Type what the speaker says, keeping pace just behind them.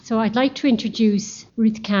So I'd like to introduce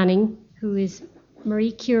Ruth Canning, who is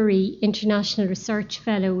Marie Curie International Research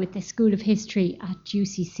Fellow with the School of History at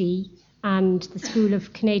UCC and the School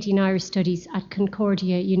of Canadian Irish Studies at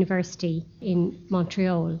Concordia University in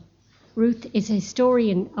Montreal. Ruth is a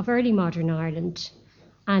historian of early modern Ireland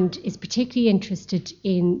and is particularly interested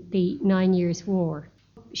in the 9 Years' War.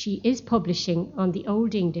 She is publishing on the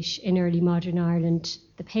Old English in early modern Ireland,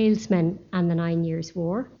 the Palesmen and the 9 Years'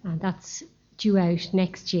 War, and that's due out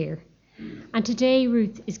next year. And today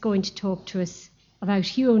Ruth is going to talk to us about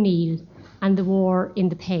Hugh O'Neill and the war in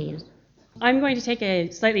the Pale. I'm going to take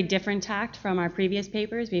a slightly different tact from our previous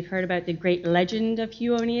papers. We've heard about the great legend of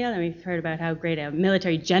Hugh O'Neill, and we've heard about how great a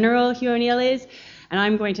military general Hugh O'Neill is. And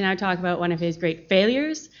I'm going to now talk about one of his great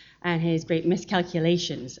failures and his great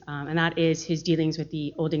miscalculations, and that is his dealings with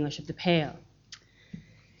the Old English of the Pale.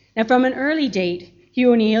 Now, from an early date,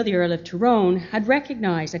 Hugh O'Neill, the Earl of Tyrone, had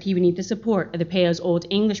recognised that he would need the support of the Pale's Old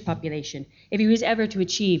English population if he was ever to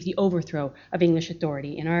achieve the overthrow of English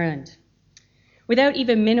authority in Ireland. Without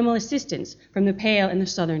even minimal assistance from the Pale and the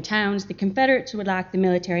southern towns, the Confederates would lack the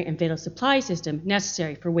military and vital supply system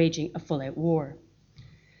necessary for waging a full-out war.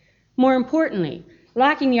 More importantly,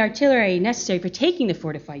 lacking the artillery necessary for taking the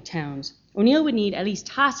fortified towns, O'Neill would need at least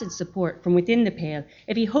tacit support from within the Pale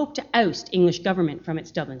if he hoped to oust English government from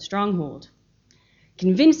its Dublin stronghold.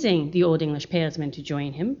 Convincing the Old English Palesmen to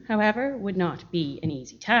join him, however, would not be an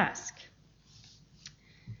easy task.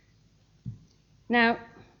 Now,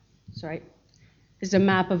 this is a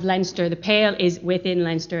map of Leinster. The Pale is within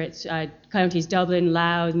Leinster. It's counties Dublin,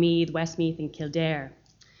 Louth, Meath, Westmeath, and Kildare.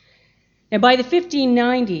 Now, by the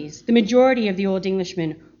 1590s, the majority of the Old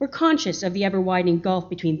Englishmen were conscious of the ever-widening gulf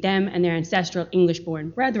between them and their ancestral English-born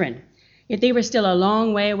brethren. Yet they were still a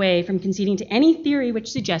long way away from conceding to any theory which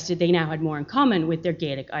suggested they now had more in common with their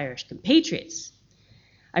Gaelic Irish compatriots.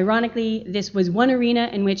 Ironically, this was one arena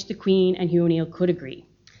in which the Queen and Hugh O'Neill could agree.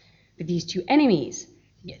 But these two enemies,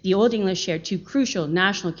 the Old English, shared two crucial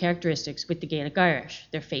national characteristics with the Gaelic Irish: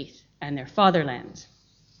 their faith and their fatherland.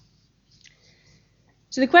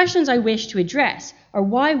 So the questions I wish to address are: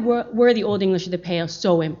 why were the Old English of the Pale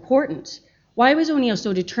so important? Why was O'Neill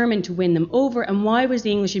so determined to win them over, and why was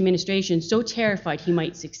the English administration so terrified he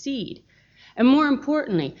might succeed? And more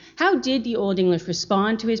importantly, how did the Old English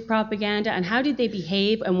respond to his propaganda, and how did they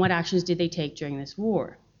behave, and what actions did they take during this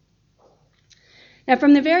war? Now,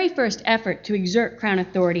 from the very first effort to exert Crown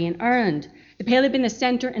authority in Ireland, the Pale had been the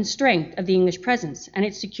centre and strength of the English presence, and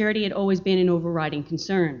its security had always been an overriding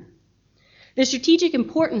concern. The strategic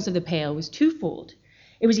importance of the Pale was twofold.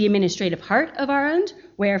 It was the administrative heart of Ireland,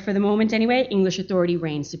 where, for the moment anyway, English authority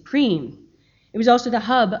reigned supreme. It was also the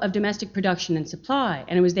hub of domestic production and supply,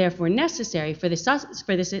 and it was therefore necessary for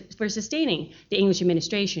sustaining the English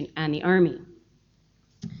administration and the army.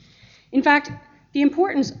 In fact, the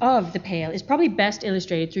importance of the Pale is probably best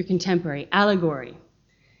illustrated through contemporary allegory.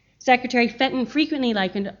 Secretary Fenton frequently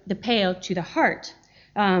likened the Pale to the heart,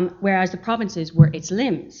 whereas the provinces were its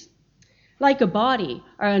limbs. Like a body,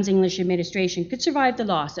 Ireland's English administration could survive the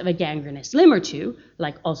loss of a gangrenous limb or two,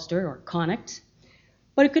 like Ulster or Connacht,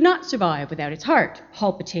 but it could not survive without its heart,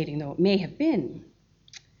 palpitating though it may have been.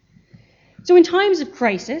 So in times of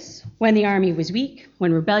crisis, when the army was weak,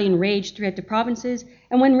 when rebellion raged throughout the provinces,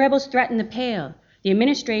 and when rebels threatened the Pale, the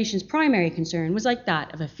administration's primary concern was like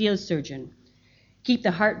that of a field surgeon: keep the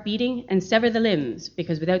heart beating and sever the limbs,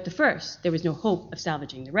 because without the first, there was no hope of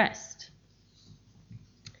salvaging the rest.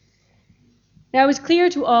 Now, it was clear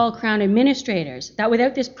to all Crown administrators that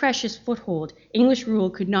without this precious foothold, English rule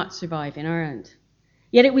could not survive in Ireland.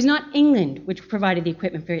 Yet it was not England which provided the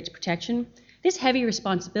equipment for its protection. This heavy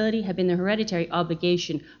responsibility had been the hereditary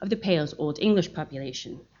obligation of the Pale's Old English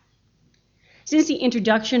population. Since the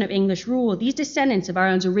introduction of English rule, these descendants of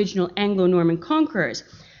Ireland's original Anglo-Norman conquerors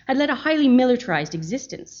had led a highly militarized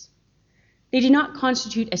existence. They did not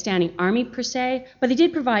constitute a standing army per se, but they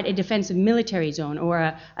did provide a defensive military zone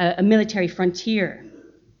or a military frontier.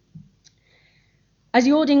 As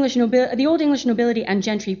the Old English nobility and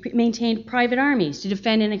gentry maintained private armies to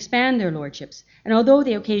defend and expand their lordships, and although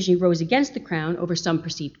they occasionally rose against the Crown over some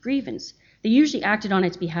perceived grievance, they usually acted on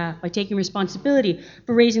its behalf by taking responsibility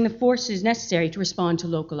for raising the forces necessary to respond to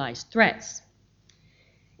localized threats.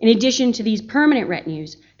 In addition to these permanent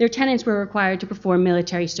retinues, their tenants were required to perform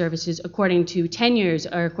military services according to tenures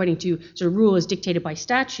or according to sort of rules dictated by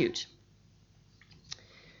statute.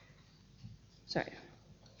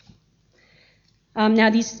 Now,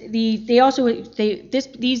 these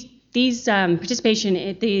These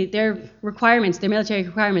their requirements, their military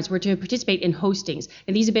requirements, were to participate in hostings,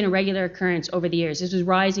 and these have been a regular occurrence over the years. This was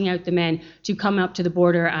rising out the men to come up to the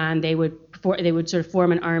border, and they would sort of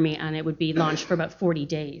form an army, and it would be launched for about 40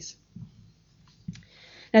 days.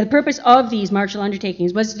 Now, the purpose of these martial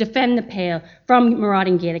undertakings was to defend the Pale from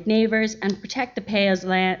marauding Gaelic neighbours and protect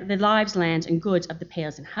the lives, lands, and goods of the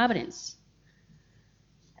Pale's inhabitants.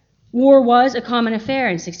 War was a common affair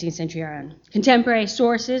in 16th century Ireland. Contemporary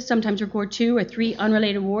sources sometimes record 2 or 3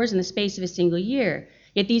 unrelated wars in the space of a single year,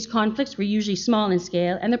 yet these conflicts were usually small in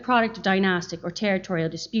scale and the product of dynastic or territorial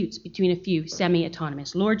disputes between a few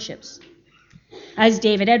semi-autonomous lordships. As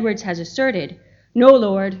David Edwards has asserted, no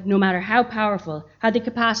lord, no matter how powerful, had the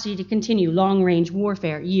capacity to continue long-range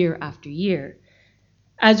warfare year after year.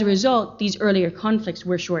 As a result, these earlier conflicts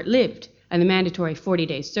were short-lived, and the mandatory 40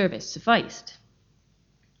 days service sufficed.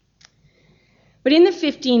 But in the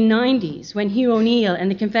 1590s, when Hugh O'Neill and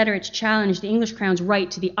the Confederates challenged the English Crown's right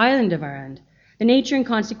to the island of Ireland, the nature and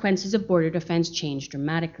consequences of border defence changed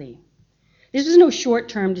dramatically. This was no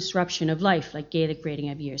short-term disruption of life like Gaelic raiding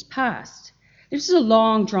of years past. This was a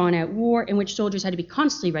long, drawn-out war in which soldiers had to be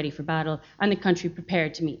constantly ready for battle and the country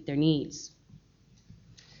prepared to meet their needs.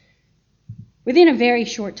 Within a very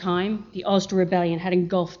short time, the Ulster Rebellion had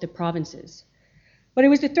engulfed the provinces. But it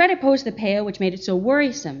was the threat it posed to the Pale which made it so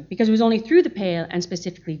worrisome, because it was only through the Pale, and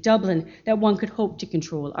specifically Dublin, that one could hope to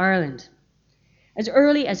control Ireland. As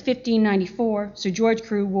early as 1594, Sir George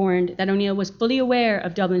Carew warned that O'Neill was fully aware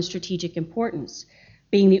of Dublin's strategic importance,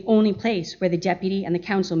 being the only place where the deputy and the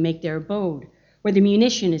council make their abode, where the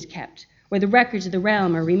munition is kept, where the records of the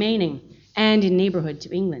realm are remaining, and in neighbourhood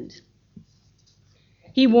to England.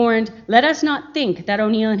 He warned, "Let us not think that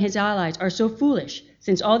O'Neill and his allies are so foolish,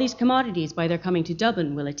 since all these commodities by their coming to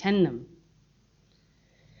Dublin will attend them."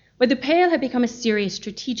 But the Pale had become a serious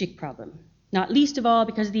strategic problem, not least of all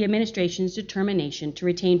because of the administration's determination to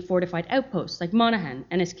retain fortified outposts like Monaghan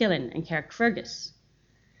and Enniskillen and Carrickfergus.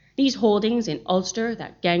 These holdings in Ulster,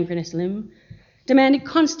 that gangrenous limb, demanded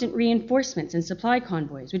constant reinforcements and supply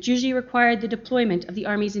convoys, which usually required the deployment of the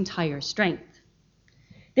army's entire strength.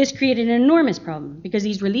 This created an enormous problem because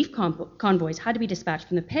these relief convoys had to be dispatched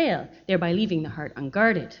from the Pale, thereby leaving the heart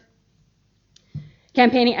unguarded.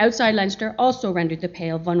 Campaigning outside Leinster also rendered the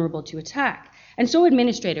Pale vulnerable to attack, and so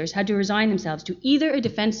administrators had to resign themselves to either a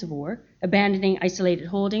defensive war, abandoning isolated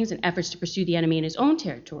holdings and efforts to pursue the enemy in his own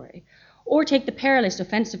territory, or take the perilous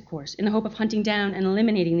offensive course in the hope of hunting down and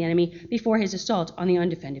eliminating the enemy before his assault on the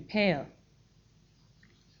undefended Pale.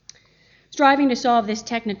 Striving to solve this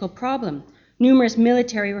technical problem, numerous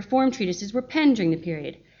military reform treatises were penned during the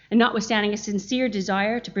period, and notwithstanding a sincere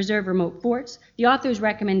desire to preserve remote forts, the author's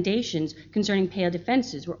recommendations concerning Pale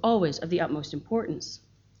defences were always of the utmost importance.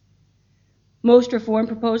 Most reform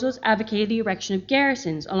proposals advocated the erection of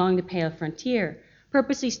garrisons along the Pale frontier,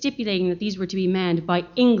 purposely stipulating that these were to be manned by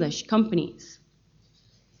English companies.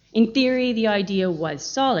 In theory, the idea was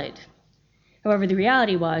solid. However, the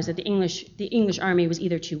reality was that the English army was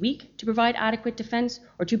either too weak to provide adequate defence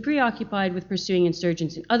or too preoccupied with pursuing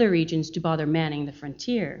insurgents in other regions to bother manning the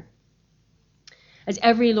frontier. As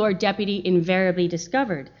every Lord Deputy invariably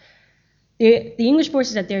discovered, the English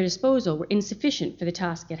forces at their disposal were insufficient for the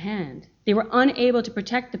task at hand. They were unable to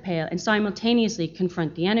protect the Pale and simultaneously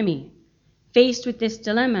confront the enemy. Faced with this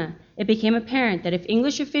dilemma, it became apparent that if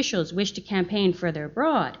English officials wished to campaign further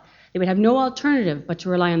abroad, they would have no alternative but to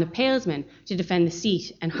rely on the Palesmen to defend the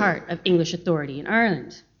seat and heart of English authority in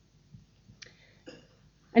Ireland.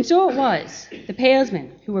 And so it was, the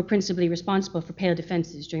Palesmen who were principally responsible for Pale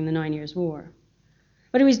defences during the 9 Years' War.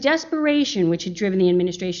 But it was desperation which had driven the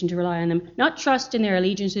administration to rely on them, not trust in their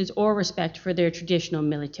allegiances or respect for their traditional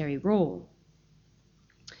military role.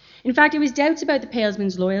 In fact, it was doubts about the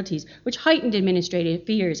Palesmen's loyalties which heightened administrative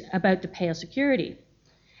fears about the Pale security.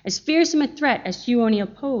 As fearsome a threat as Hugh O'Neill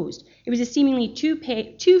posed, it was the seemingly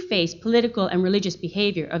two-faced political and religious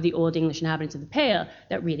behaviour of the Old English inhabitants of the Pale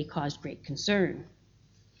that really caused great concern.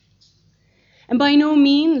 And by no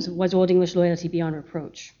means was Old English loyalty beyond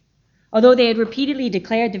reproach. Although they had repeatedly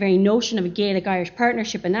declared the very notion of a Gaelic-Irish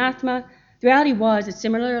partnership anathema, the reality was that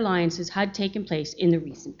similar alliances had taken place in the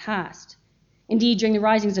recent past. Indeed, during the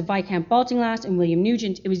risings of Viscount Baltinglass and William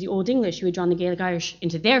Nugent, it was the Old English who had drawn the Gaelic-Irish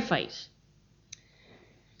into their fight.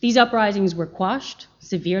 These uprisings were quashed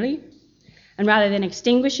severely, and rather than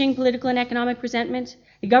extinguishing political and economic resentment,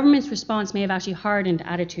 the government's response may have actually hardened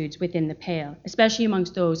attitudes within the Pale, especially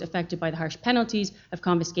amongst those affected by the harsh penalties of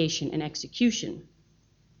confiscation and execution.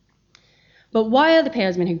 But while the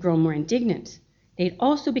Palesmen had grown more indignant, they had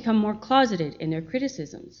also become more closeted in their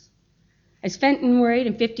criticisms. As Fenton worried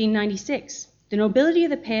in 1596, the nobility of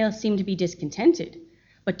the Pale seemed to be discontented,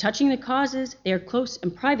 but touching the causes, they are close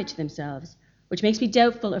and private to themselves, which makes me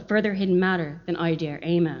doubtful of further hidden matter than I dare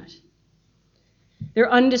aim at.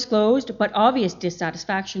 Their undisclosed but obvious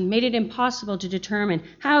dissatisfaction made it impossible to determine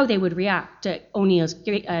how they would react to O'Neill's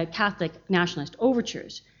Catholic nationalist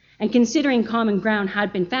overtures. And considering common ground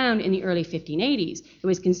had been found in the early 1580s, it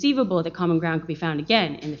was conceivable that common ground could be found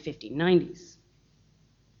again in the 1590s.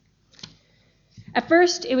 At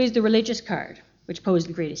first, it was the religious card which posed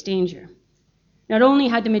the greatest danger. Not only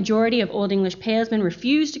had the majority of Old English palesmen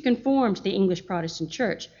refused to conform to the English Protestant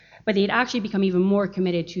Church, but they had actually become even more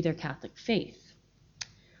committed to their Catholic faith.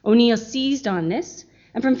 O'Neill seized on this,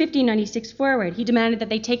 and from 1596 forward, he demanded that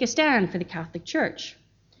they take a stand for the Catholic Church.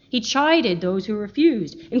 He chided those who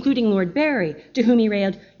refused, including Lord Barry, to whom he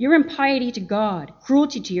railed, "Your impiety to God,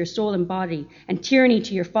 cruelty to your soul and body, and tyranny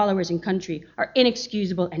to your followers and country are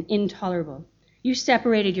inexcusable and intolerable. You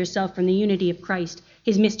separated yourself from the unity of Christ,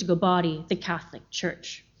 his mystical body, the Catholic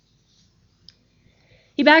Church."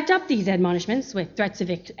 He backed up these admonishments with threats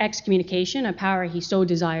of excommunication, a power he so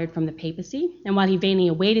desired from the papacy, and while he vainly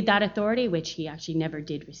awaited that authority, which he actually never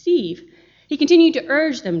did receive, he continued to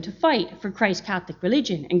urge them to fight for Christ's Catholic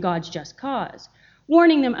religion and God's just cause,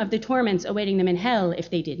 warning them of the torments awaiting them in hell if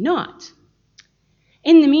they did not.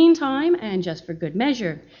 In the meantime, and just for good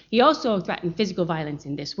measure, he also threatened physical violence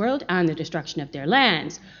in this world and the destruction of their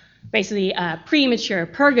lands, basically a premature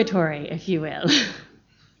purgatory, if you will.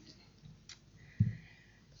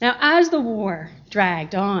 Now, as the war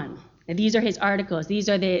dragged on, and these are his articles, these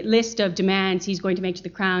are the list of demands he's going to make to the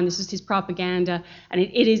crown, this is his propaganda, and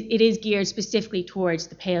it is geared specifically towards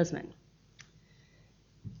the palesmen.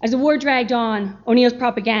 As the war dragged on, O'Neill's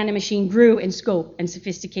propaganda machine grew in scope and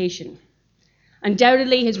sophistication.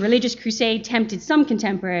 Undoubtedly, his religious crusade tempted some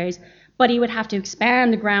contemporaries, but he would have to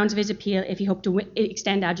expand the grounds of his appeal if he hoped to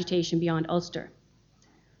extend agitation beyond Ulster.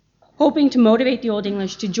 Hoping to motivate the Old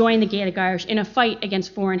English to join the Gaelic Irish in a fight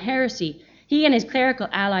against foreign heresy, he and his clerical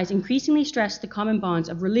allies increasingly stressed the common bonds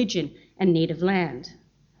of religion and native land.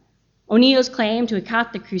 O'Neill's claim to a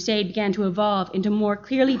Catholic crusade began to evolve into more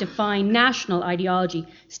clearly defined national ideology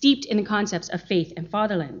steeped in the concepts of faith and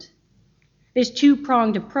fatherland. This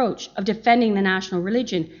two-pronged approach of defending the national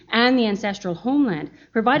religion and the ancestral homeland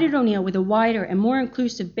provided O'Neill with a wider and more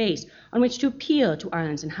inclusive base on which to appeal to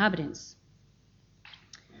Ireland's inhabitants.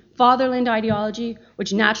 Fatherland ideology,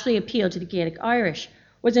 which naturally appealed to the Gaelic Irish,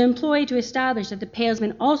 was employed to establish that the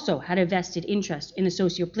palesmen also had a vested interest in the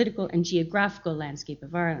socio-political and geographical landscape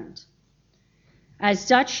of Ireland. As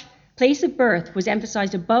such, place of birth was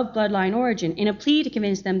emphasized above bloodline origin in a plea to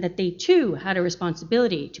convince them that they too had a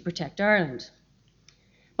responsibility to protect Ireland.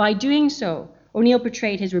 By doing so, O'Neill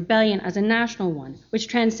portrayed his rebellion as a national one, which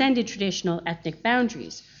transcended traditional ethnic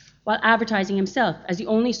boundaries, while advertising himself as the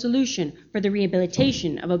only solution for the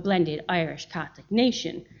rehabilitation of a blended Irish Catholic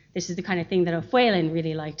nation. This is the kind of thing that O'Whalan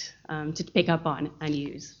really liked to pick up on and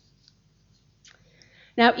use.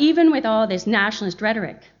 Now, even with all this nationalist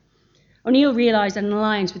rhetoric, O'Neill realized that an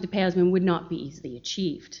alliance with the palesmen would not be easily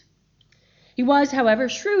achieved. He was, however,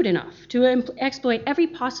 shrewd enough to exploit every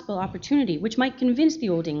possible opportunity which might convince the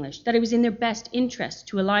Old English that it was in their best interest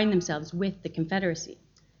to align themselves with the Confederacy.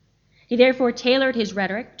 He therefore tailored his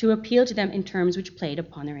rhetoric to appeal to them in terms which played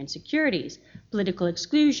upon their insecurities, political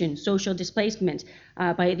exclusion, social displacement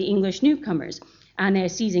by the English newcomers, and the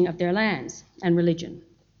seizing of their lands and religion.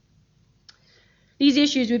 These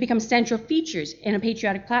issues would become central features in a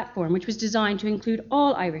patriotic platform which was designed to include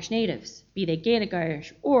all Irish natives, be they Gaelic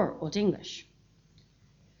Irish or Old English.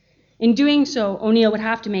 In doing so, O'Neill would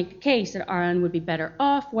have to make the case that Ireland would be better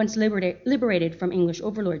off once liberated from English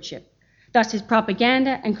overlordship. Thus, his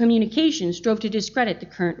propaganda and communication strove to discredit the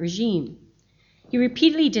current regime. He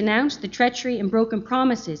repeatedly denounced the treachery and broken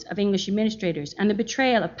promises of English administrators and the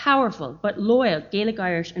betrayal of powerful but loyal Gaelic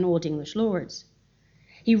Irish and Old English lords.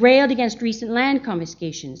 He railed against recent land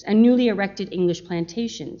confiscations and newly erected English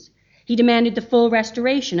plantations. He demanded the full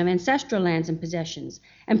restoration of ancestral lands and possessions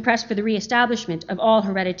and pressed for the re-establishment of all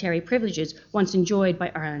hereditary privileges once enjoyed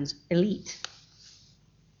by Ireland's elite.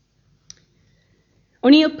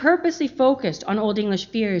 O'Neill purposely focused on Old English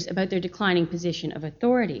fears about their declining position of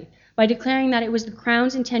authority by declaring that it was the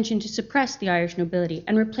Crown's intention to suppress the Irish nobility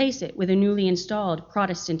and replace it with a newly installed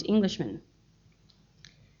Protestant Englishman.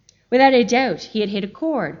 Without a doubt, he had hit a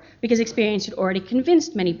chord because experience had already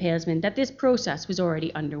convinced many palesmen that this process was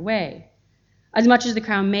already underway. As much as the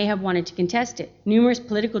Crown may have wanted to contest it, numerous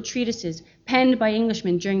political treatises penned by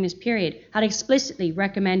Englishmen during this period had explicitly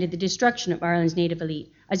recommended the destruction of Ireland's native elite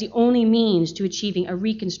as the only means to achieving a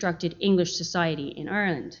reconstructed English society in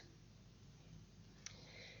Ireland.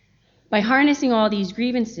 By harnessing all these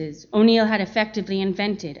grievances, O'Neill had effectively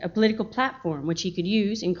invented a political platform which he could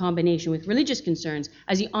use in combination with religious concerns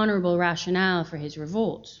as the honourable rationale for his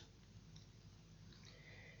revolt.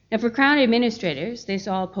 Now, for Crown administrators, this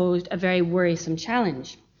all posed a very worrisome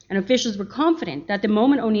challenge, and officials were confident that the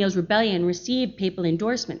moment O'Neill's rebellion received papal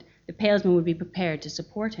endorsement, the Palesmen would be prepared to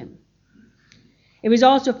support him. It was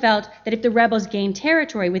also felt that if the rebels gained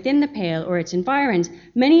territory within the Pale or its environs,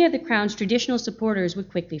 many of the Crown's traditional supporters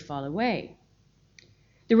would quickly fall away.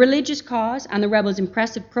 The religious cause and the rebels'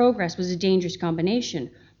 impressive progress was a dangerous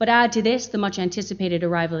combination, but add to this the much anticipated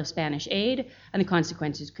arrival of Spanish aid, and the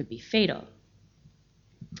consequences could be fatal.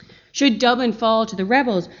 Should Dublin fall to the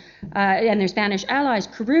rebels and their Spanish allies,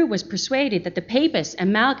 Carew was persuaded that the papists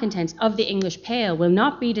and malcontents of the English Pale will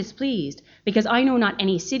not be displeased, because I know not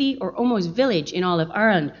any city or almost village in all of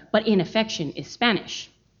Ireland, but in affection is Spanish.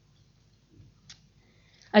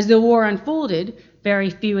 As the war unfolded, very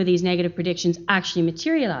few of these negative predictions actually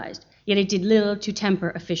materialized, yet it did little to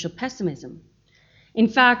temper official pessimism. In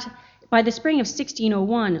fact, by the spring of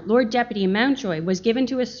 1601, Lord Deputy Mountjoy was given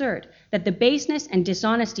to assert that the baseness and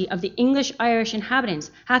dishonesty of the English-Irish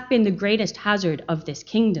inhabitants hath been the greatest hazard of this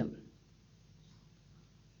kingdom.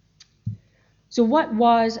 So what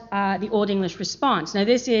was the Old English response? Now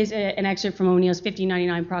this is an excerpt from O'Neill's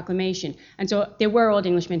 1599 proclamation, and so there were Old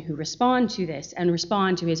Englishmen who respond to this and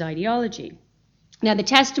respond to his ideology. Now the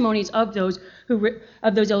testimonies of those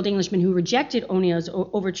Old Englishmen who rejected O'Neill's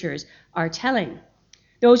overtures are telling.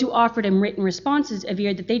 Those who offered him written responses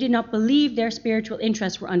averred that they did not believe their spiritual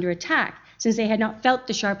interests were under attack, since they had not felt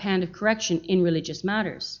the sharp hand of correction in religious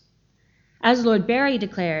matters. As Lord Barry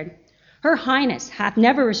declared, "Her Highness hath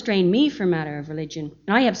never restrained me from matter of religion,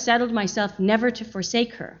 and I have settled myself never to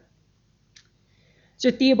forsake her."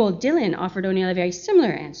 Sir Theobald Dillon offered O'Neill a very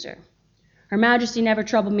similar answer. "Her Majesty never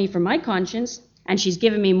troubled me for my conscience, and she's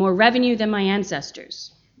given me more revenue than my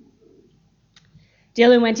ancestors."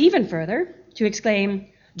 Dillon went even further to exclaim,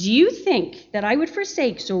 "Do you think that I would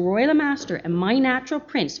forsake so royal a master and my natural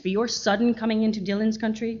prince for your sudden coming into Dillon's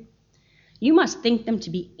country? You must think them to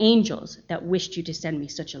be angels that wished you to send me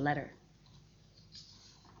such a letter."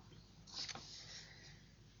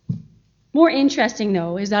 More interesting,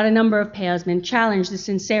 though, is that a number of Palesmen challenged the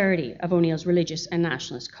sincerity of O'Neill's religious and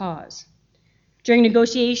nationalist cause. During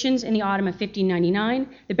negotiations in the autumn of 1599,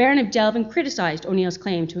 the Baron of Delvin criticized O'Neill's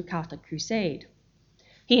claim to a Catholic crusade.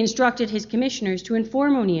 He instructed his commissioners to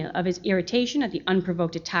inform O'Neill of his irritation at the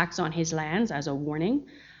unprovoked attacks on his lands as a warning,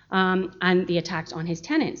 and the attacks on his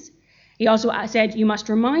tenants. He also said, "You must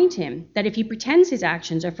remind him that if he pretends his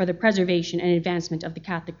actions are for the preservation and advancement of the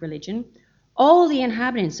Catholic religion, all the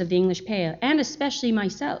inhabitants of the English Pale, and especially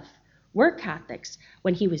myself, were Catholics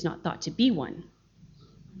when he was not thought to be one."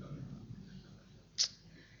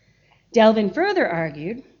 Delvin further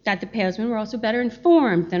argued that the Palesmen were also better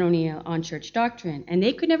informed than O'Neill on church doctrine, and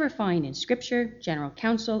they could never find in Scripture, General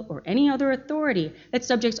Council, or any other authority that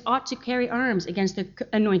subjects ought to carry arms against the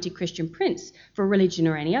anointed Christian prince for religion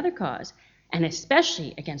or any other cause, and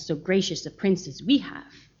especially against so gracious a prince as we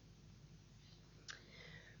have.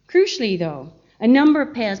 Crucially, though, a number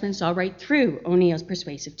of Palesmen saw right through O'Neill's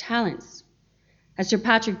persuasive talents. As Sir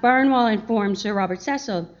Patrick Barnwell informed Sir Robert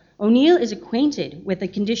Cecil, "O'Neill is acquainted with the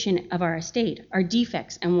condition of our estate, our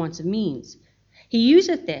defects and wants of means. He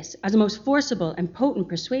useth this as a most forcible and potent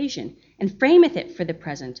persuasion, and frameth it for the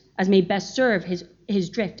present, as may best serve his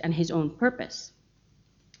drift and his own purpose."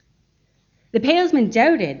 The Palesmen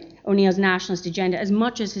doubted O'Neill's nationalist agenda as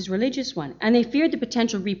much as his religious one, and they feared the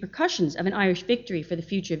potential repercussions of an Irish victory for the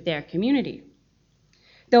future of their community.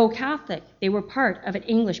 Though Catholic, they were part of an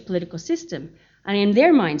English political system, and in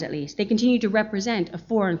their minds at least, they continued to represent a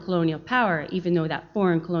foreign colonial power, even though that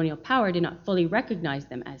foreign colonial power did not fully recognize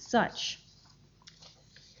them as such.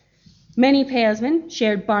 Many Palesmen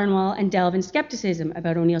shared Barnwell and Delvin's skepticism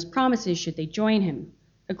about O'Neill's promises should they join him.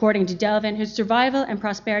 According to Delvin, his survival and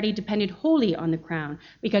prosperity depended wholly on the crown,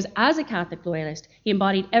 because as a Catholic loyalist, he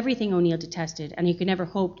embodied everything O'Neill detested, and he could never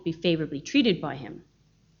hope to be favorably treated by him.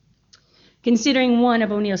 Considering one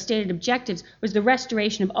of O'Neill's stated objectives was the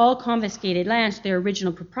restoration of all confiscated lands to their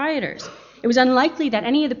original proprietors, it was unlikely that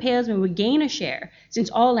any of the Palesmen would gain a share, since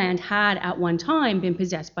all land had at one time been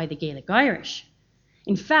possessed by the Gaelic Irish.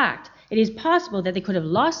 In fact, it is possible that they could have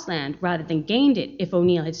lost land rather than gained it if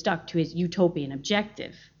O'Neill had stuck to his utopian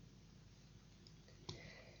objective.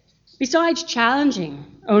 Besides challenging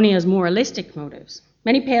O'Neill's moralistic motives,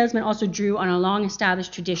 many Palesmen also drew on a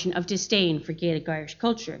long-established tradition of disdain for Gaelic Irish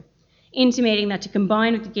culture, intimating that to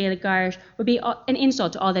combine with the Gaelic Irish would be an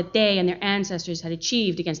insult to all that they and their ancestors had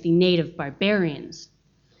achieved against the native barbarians.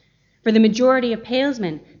 For the majority of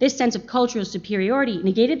Palesmen, this sense of cultural superiority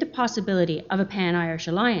negated the possibility of a pan-Irish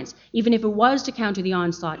alliance, even if it was to counter the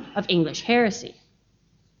onslaught of English heresy.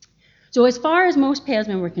 So as far as most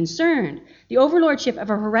Palesmen were concerned, the overlordship of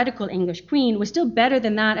a heretical English queen was still better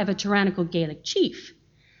than that of a tyrannical Gaelic chief.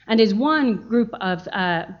 And as one group of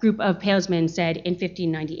Palesmen said in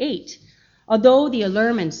 1598, although the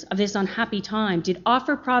allurements of this unhappy time did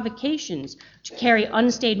offer provocations to carry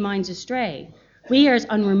unstayed minds astray, we are as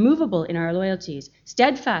unremovable in our loyalties,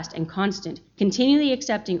 steadfast and constant, continually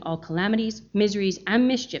accepting all calamities, miseries, and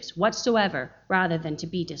mischiefs whatsoever, rather than to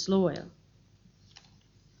be disloyal.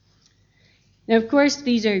 Now, of course,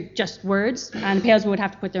 these are just words, and the Palesmen would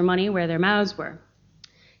have to put their money where their mouths were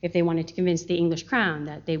if they wanted to convince the English crown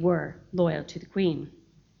that they were loyal to the Queen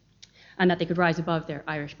and that they could rise above their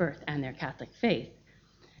Irish birth and their Catholic faith.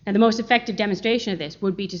 And the most effective demonstration of this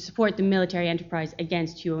would be to support the military enterprise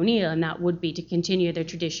against Hugh O'Neill, and that would be to continue their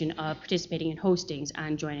tradition of participating in hostings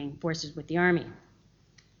and joining forces with the army.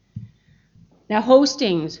 Now,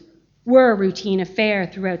 hostings were a routine affair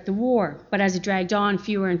throughout the war, but as it dragged on,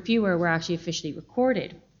 fewer and fewer were actually officially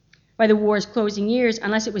recorded. By the war's closing years,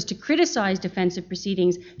 unless it was to criticize defensive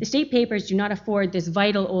proceedings, the state papers do not afford this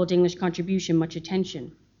vital Old English contribution much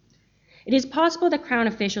attention. It is possible that Crown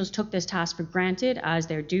officials took this task for granted as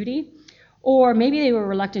their duty, or maybe they were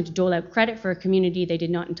reluctant to dole out credit for a community they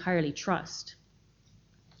did not entirely trust.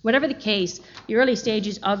 Whatever the case, the early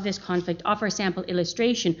stages of this conflict offer a sample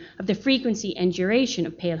illustration of the frequency and duration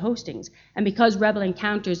of Pale hostings, and because rebel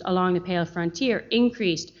encounters along the Pale frontier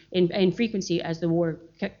increased in frequency as the war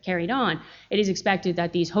carried on, it is expected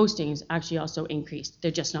that these hostings actually also increased.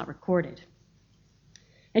 They're just not recorded.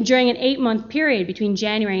 And during an 8-month period between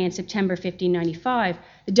January and September 1595,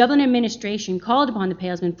 the Dublin administration called upon the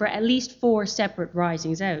Palesmen for at least 4 separate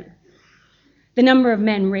risings out. The number of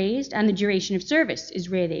men raised and the duration of service is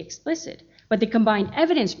rarely explicit, but the combined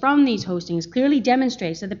evidence from these hostings clearly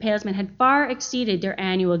demonstrates that the Palesmen had far exceeded their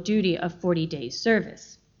annual duty of 40 days'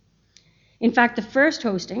 service. In fact, the first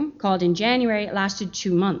hosting, called in January, lasted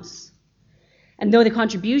 2 months. And though the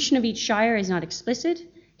contribution of each shire is not explicit,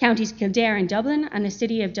 counties Kildare and Dublin and the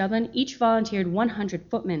city of Dublin each volunteered 100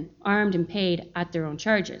 footmen, armed and paid at their own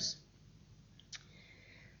charges.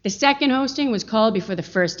 The second hosting was called before the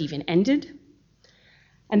first even ended.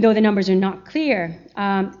 And though the numbers are not clear,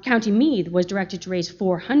 County Meath was directed to raise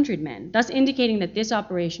 400 men, thus indicating that this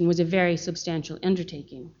operation was a very substantial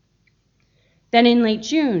undertaking. Then in late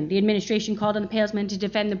June, the administration called on the Palesmen to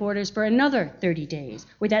defend the borders for another 30 days,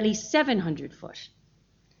 with at least 700 foot.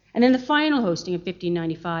 And then the final hosting of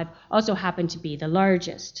 1595 also happened to be the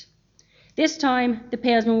largest. This time, the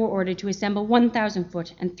Palesmen were ordered to assemble 1,000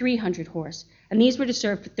 foot and 300 horse, and these were to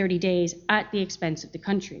serve for 30 days at the expense of the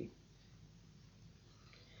country.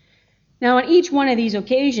 Now, on each one of these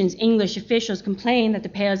occasions, English officials complained that the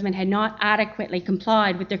Palesmen had not adequately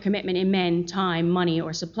complied with their commitment in men, time, money,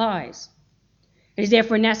 or supplies. It is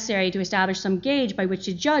therefore necessary to establish some gauge by which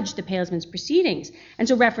to judge the Palesmen's proceedings, and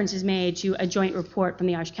so reference is made to a joint report from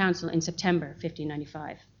the Irish Council in September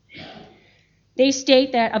 1595. They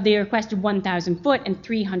state that of the requested 1,000 foot and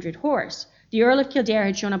 300 horse, the Earl of Kildare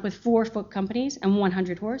had shown up with 4 foot companies and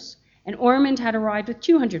 100 horse, and Ormond had arrived with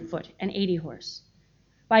 200 foot and 80 horse.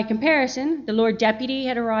 By comparison, the Lord Deputy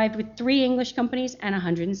had arrived with 3 English companies and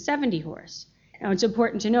 170 horse. Now, it's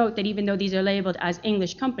important to note that even though these are labeled as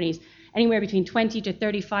English companies, anywhere between 20 to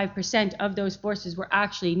 35% of those forces were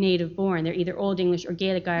actually native born. They're either Old English or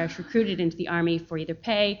Gaelic Irish recruited into the army for either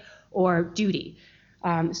pay or duty.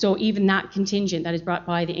 So even that contingent that is brought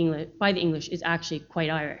by the English is actually quite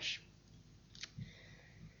Irish.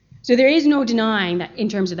 So there is no denying that in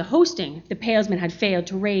terms of the hosting, the Palesmen had failed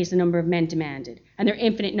to raise the number of men demanded, and there are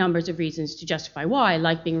infinite numbers of reasons to justify why,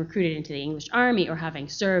 like being recruited into the English army or having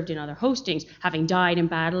served in other hostings, having died in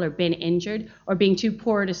battle or been injured, or being too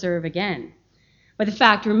poor to serve again. But the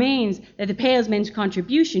fact remains that the Palesmen's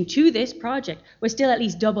contribution to this project was still at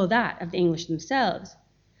least double that of the English themselves.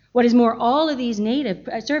 What is more, all of these native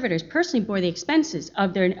servitors personally bore the expenses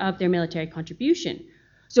of their military contribution.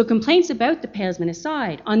 So complaints about the Palesmen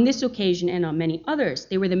aside, on this occasion and on many others,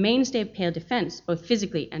 they were the mainstay of Pale defense, both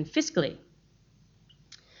physically and fiscally.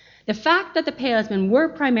 The fact that the Palesmen were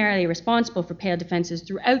primarily responsible for Pale defenses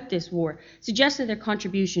throughout this war suggests that their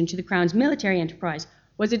contribution to the Crown's military enterprise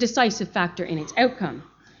was a decisive factor in its outcome.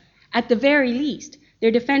 At the very least,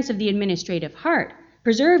 their defense of the administrative heart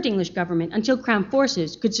preserved English government until Crown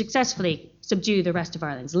forces could successfully subdue the rest of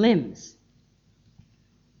Ireland's limbs.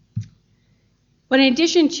 But in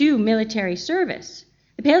addition to military service,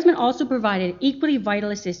 the Palesmen also provided equally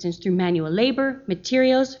vital assistance through manual labor,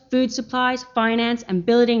 materials, food supplies, finance, and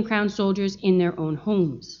billeting Crown soldiers in their own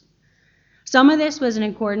homes. Some of this was in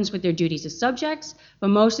accordance with their duties as subjects, but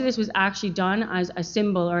most of this was actually done as a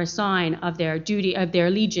symbol or a sign of their duty, of their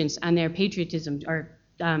allegiance and their patriotism or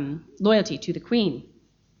loyalty to the Queen.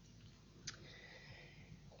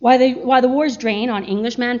 While the war's drain on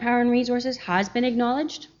English manpower and resources has been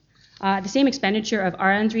acknowledged, the same expenditure of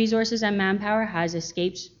Ireland's resources and manpower has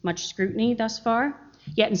escaped much scrutiny thus far.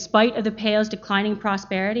 Yet in spite of the Pale's declining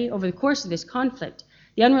prosperity over the course of this conflict,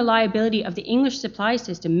 the unreliability of the English supply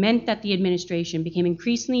system meant that the administration became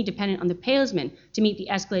increasingly dependent on the Palesmen to meet the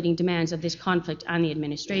escalating demands of this conflict and the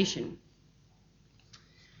administration.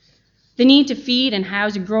 The need to feed and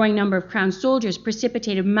house a growing number of Crown soldiers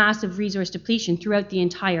precipitated massive resource depletion throughout the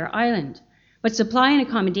entire island. But supply and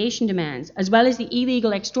accommodation demands, as well as the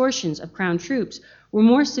illegal extortions of Crown troops, were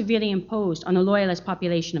more severely imposed on the loyalist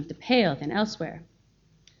population of the Pale than elsewhere.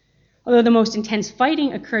 Although the most intense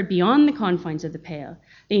fighting occurred beyond the confines of the Pale,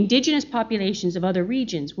 the indigenous populations of other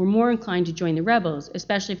regions were more inclined to join the rebels,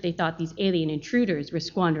 especially if they thought these alien intruders were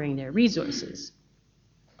squandering their resources.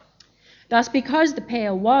 Thus, because the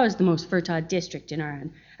Pale was the most fertile district in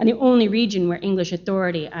Ireland, and the only region where English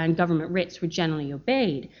authority and government writs were generally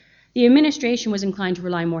obeyed, the administration was inclined to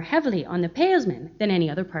rely more heavily on the Palesmen than any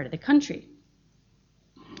other part of the country.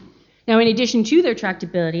 Now, in addition to their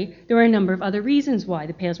tractability, there were a number of other reasons why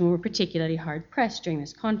the Palesmen were particularly hard-pressed during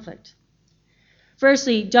this conflict.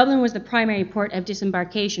 Firstly, Dublin was the primary port of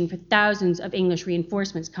disembarkation for thousands of English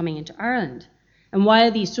reinforcements coming into Ireland. And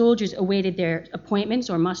while these soldiers awaited their appointments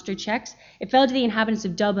or muster checks, it fell to the inhabitants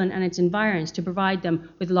of Dublin and its environs to provide them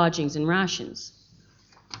with lodgings and rations.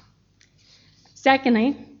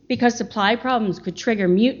 Secondly, because supply problems could trigger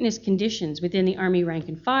mutinous conditions within the army rank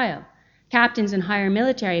and file, captains and higher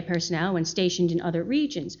military personnel, when stationed in other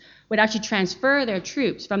regions, would actually transfer their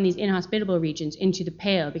troops from these inhospitable regions into the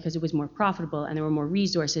Pale because it was more profitable and there were more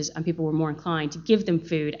resources and people were more inclined to give them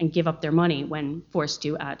food and give up their money when forced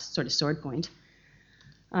to at sort of sword point.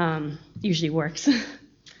 Usually works.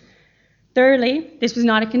 Thirdly, this was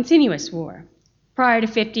not a continuous war. Prior to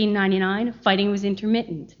 1599, fighting was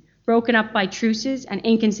intermittent, broken up by truces and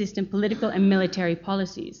inconsistent political and military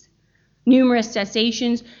policies. Numerous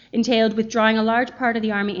cessations entailed withdrawing a large part of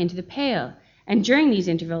the army into the Pale, and during these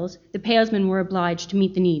intervals, the Palesmen were obliged to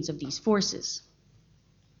meet the needs of these forces.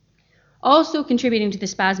 Also contributing to the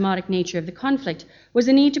spasmodic nature of the conflict was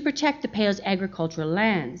the need to protect the Pale's agricultural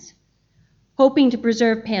lands. Hoping to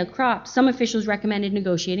preserve Pale crops, some officials recommended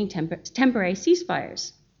negotiating temporary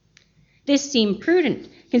ceasefires. This seemed prudent,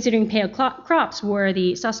 considering Pale crops were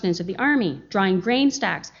the sustenance of the army, drying grain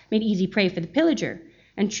stacks made easy prey for the pillager,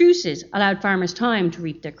 and truces allowed farmers time to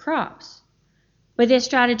reap their crops. But this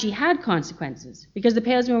strategy had consequences, because the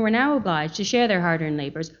Palesmen were now obliged to share their hard-earned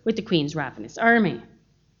labours with the Queen's ravenous army.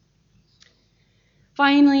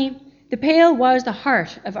 Finally, the Pale was the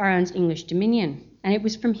heart of Ireland's English dominion, and it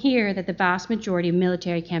was from here that the vast majority of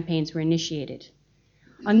military campaigns were initiated.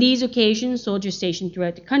 On these occasions, soldiers stationed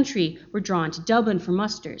throughout the country were drawn to Dublin for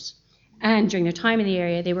musters, and during their time in the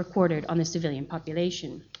area, they were quartered on the civilian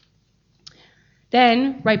population.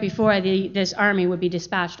 Then, right before this army would be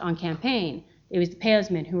dispatched on campaign, it was the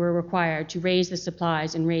Palesmen who were required to raise the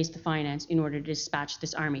supplies and raise the finance in order to dispatch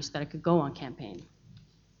this army so that it could go on campaign.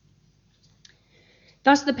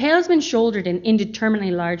 Thus, the Palesmen shouldered an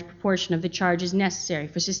indeterminately large proportion of the charges necessary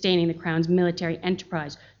for sustaining the Crown's military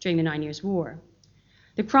enterprise during the 9 Years' War.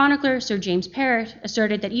 The chronicler, Sir James Perrott,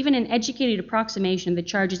 asserted that even an educated approximation of the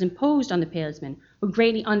charges imposed on the Palesmen would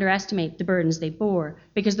greatly underestimate the burdens they bore,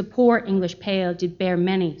 because the poor English Pale did bear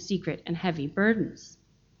many secret and heavy burdens.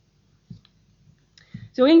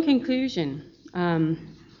 So in conclusion,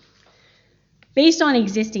 based on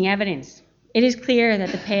existing evidence, it is clear that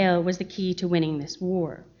the Pale was the key to winning this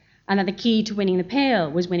war, and that the key to winning the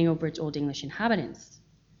Pale was winning over its Old English inhabitants.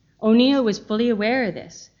 O'Neill was fully aware of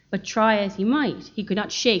this, but try as he might, he could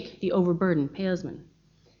not shake the overburdened Palesmen.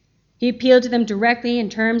 He appealed to them directly in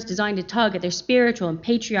terms designed to tug at their spiritual and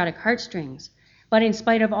patriotic heartstrings, but in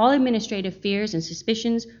spite of all administrative fears and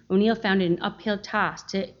suspicions, O'Neill found it an uphill task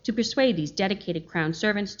to persuade these dedicated Crown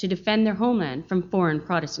servants to defend their homeland from foreign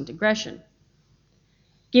Protestant aggression.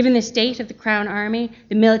 Given the state of the Crown Army,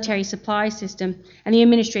 the military supply system, and the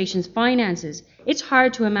administration's finances, it's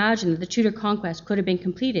hard to imagine that the Tudor conquest could have been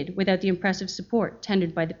completed without the impressive support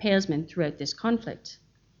tendered by the Palesmen throughout this conflict.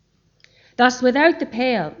 Thus, without the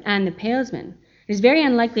Pale and the Palesmen, it is very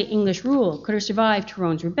unlikely English rule could have survived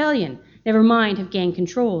Tyrone's rebellion, never mind have gained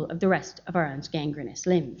control of the rest of Ireland's gangrenous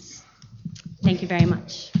limbs. Thank you very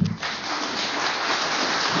much.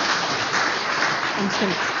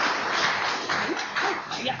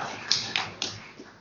 Yeah.